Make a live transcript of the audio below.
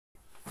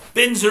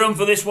Bins are on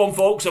for this one,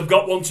 folks. I've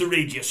got one to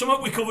read you.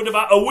 Something we covered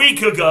about a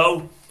week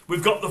ago.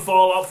 We've got the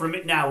fallout from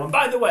it now. And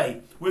by the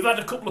way, we've had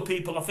a couple of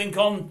people, I think,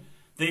 on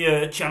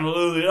the channel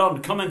earlier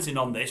on commenting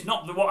on this.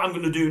 Not what I'm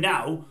going to do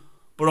now,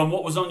 but on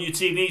what was on your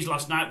TVs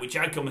last night, which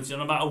I commented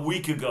on about a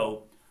week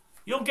ago.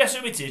 You'll guess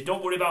who it is.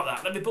 Don't worry about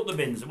that. Let me put the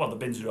bins. Well, the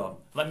bins are on.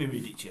 Let me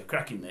read it to you.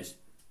 Cracking this.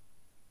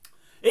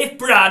 If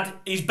Brad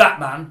is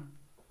Batman,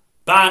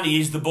 Barney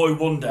is the boy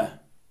wonder.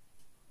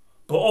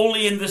 But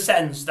only in the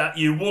sense that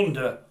you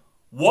wonder,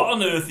 what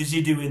on earth is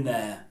he doing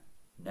there?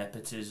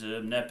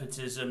 Nepotism,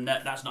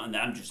 that's not in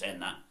there, I'm just saying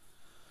that.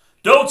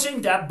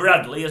 Doting Dad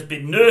Bradley has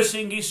been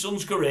nursing his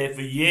son's career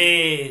for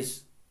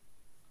years.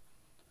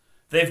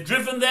 They've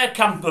driven their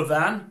camper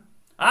van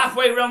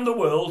halfway around the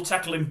world,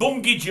 tackling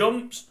bungee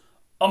jumps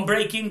on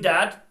Breaking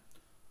Dad.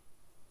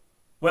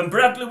 When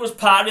Bradley was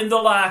parting the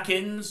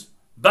Larkins,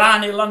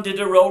 Barney landed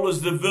a role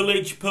as the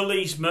village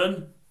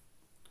policeman.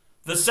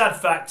 The sad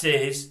fact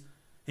is,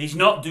 he's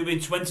not doing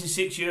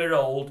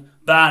 26-year-old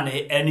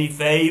Barney any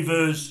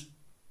favours.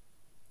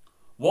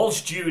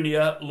 Walsh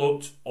Jr.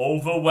 looked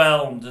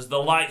overwhelmed as the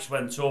lights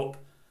went up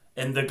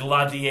in the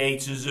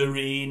Gladiators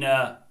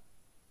arena,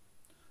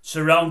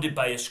 surrounded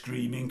by a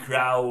screaming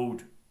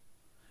crowd.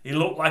 He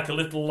looked like a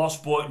little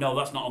lost boy. No,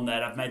 that's not on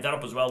there. I've made that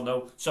up as well.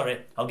 No,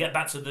 sorry. I'll get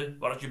back to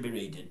what I should be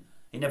reading.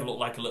 He never looked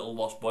like a little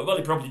lost boy. Well,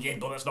 he probably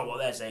did, but that's not what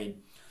they're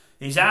saying.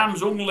 His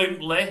arms hung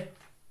limply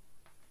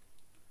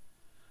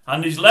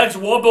and his legs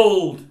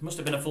wobbled. Must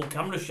have been a full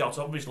camera shot,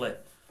 obviously.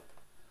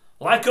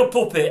 Like a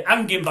puppet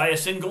hanging by a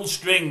single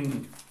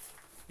string.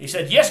 He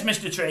said, "Yes,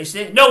 Mr.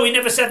 Tracy." "No, he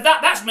never said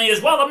that. That's me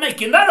as well. I'm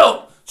making that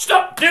up.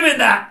 Stop doing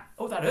that."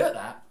 Oh, that hurt,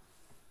 that.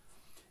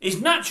 His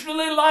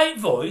naturally light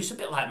voice, a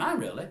bit like mine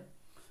really,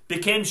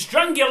 became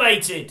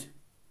strangulated.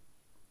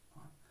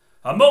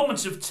 A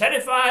moment of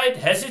terrified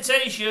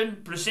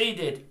hesitation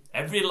preceded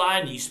every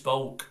line he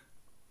spoke,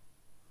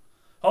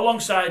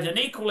 alongside an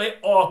equally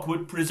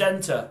awkward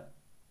presenter.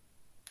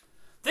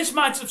 This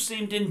might have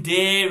seemed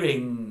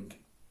endearing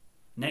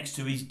next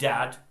to his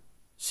dad,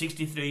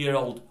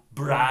 63-year-old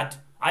Brad.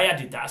 I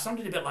added that. I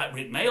sounded a bit like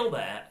Rick Mail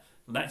there.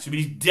 Next to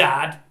his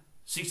dad,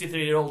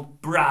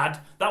 63-year-old Brad.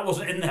 That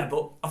wasn't in there,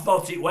 but I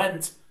thought it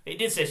went. It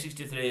did say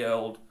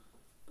 63-year-old.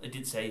 It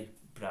did say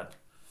Brad.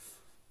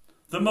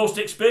 The most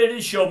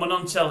experienced showman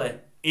on telly.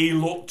 He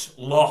looked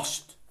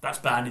lost. That's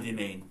Barney, they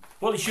mean.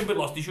 Well, he should be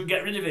lost. He should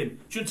get rid of him.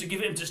 Shouldn't have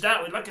given him to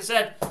start with. Like I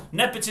said,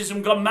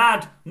 nepotism gone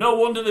mad. No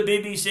wonder the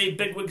BBC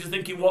bigwigs are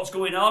thinking what's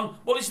going on.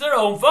 Well, it's their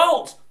own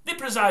fault. They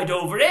preside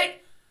over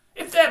it.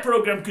 If they're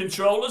programme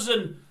controllers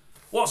and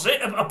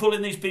are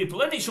pulling these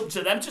people in, it's up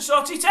to them to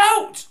sort it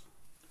out.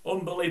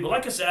 Unbelievable.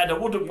 Like I said, I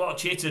wouldn't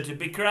watch it. It'd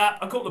be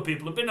crap. A couple of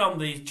people have been on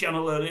the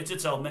channel earlier to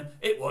tell me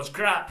it was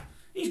crap.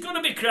 He's going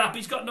to be crap.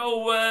 He's got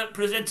no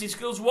presenting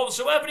skills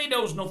whatsoever. He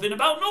knows nothing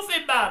about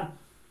nothing, man.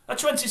 A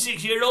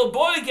 26-year-old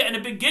boy getting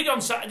a big gig on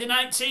Saturday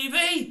night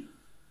TV.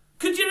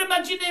 Could you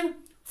imagine him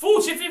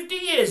 40, 50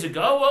 years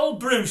ago? Old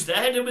Bruce there,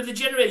 heading with the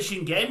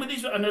Generation Game with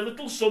his and a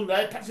little son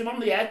there, pats him on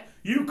the head.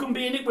 You can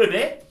be in it with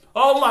me.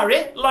 Or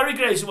Larry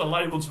Grayson. Well,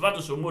 Larry wouldn't have had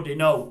a son, would he?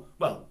 No.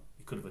 Well,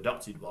 he could have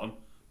adopted one,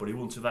 but he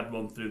wouldn't have had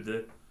one through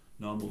the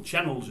normal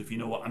channels, if you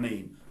know what I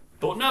mean.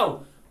 But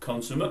no,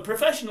 consummate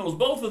professionals,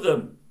 both of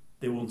them.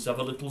 They wouldn't have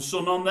a little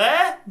son on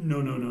there.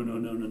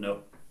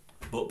 No.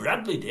 But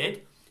Bradley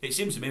did. It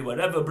seems to me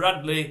wherever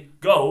Bradley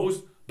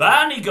goes,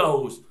 Barney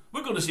goes.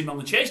 We're going to see him on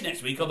The Chase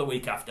next week or the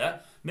week after.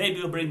 Maybe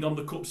he'll bring on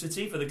the cups of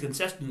tea for the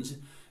contestants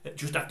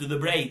just after the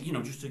break, you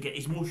know, just to get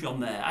his mush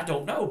on there. I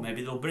don't know.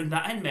 Maybe they'll bring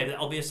that in. Maybe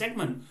that'll be a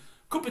segment.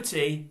 Cup of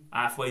tea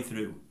halfway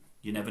through.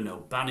 You never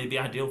know. Barney would be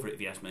ideal for it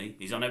if you ask me.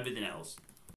 He's on everything else.